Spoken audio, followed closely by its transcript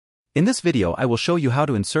In this video I will show you how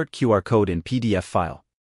to insert QR code in PDF file.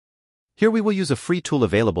 Here we will use a free tool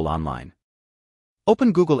available online.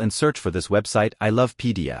 Open Google and search for this website, I love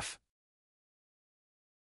PDF.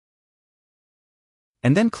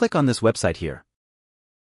 And then click on this website here.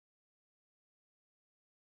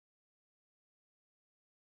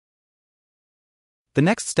 The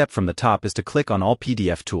next step from the top is to click on all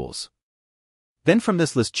PDF tools. Then from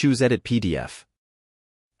this list choose Edit PDF.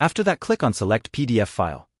 After that click on Select PDF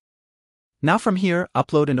file. Now from here,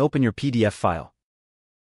 upload and open your PDF file.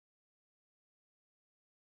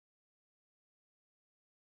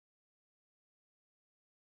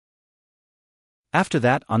 After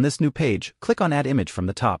that, on this new page, click on Add Image from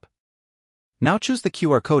the top. Now choose the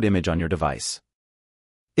QR code image on your device.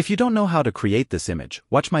 If you don't know how to create this image,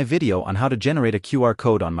 watch my video on how to generate a QR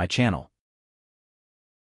code on my channel.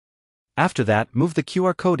 After that, move the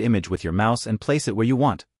QR code image with your mouse and place it where you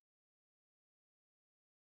want.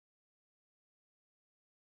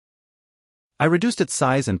 I reduced its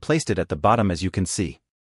size and placed it at the bottom as you can see.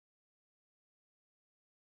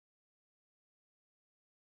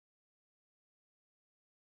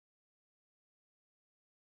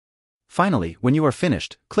 Finally, when you are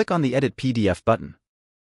finished, click on the Edit PDF button.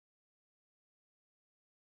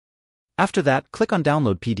 After that, click on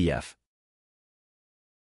Download PDF.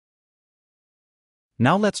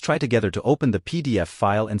 Now let's try together to open the PDF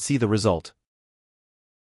file and see the result.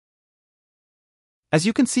 As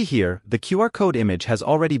you can see here, the QR code image has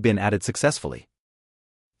already been added successfully.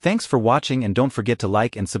 Thanks for watching and don't forget to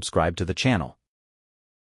like and subscribe to the channel.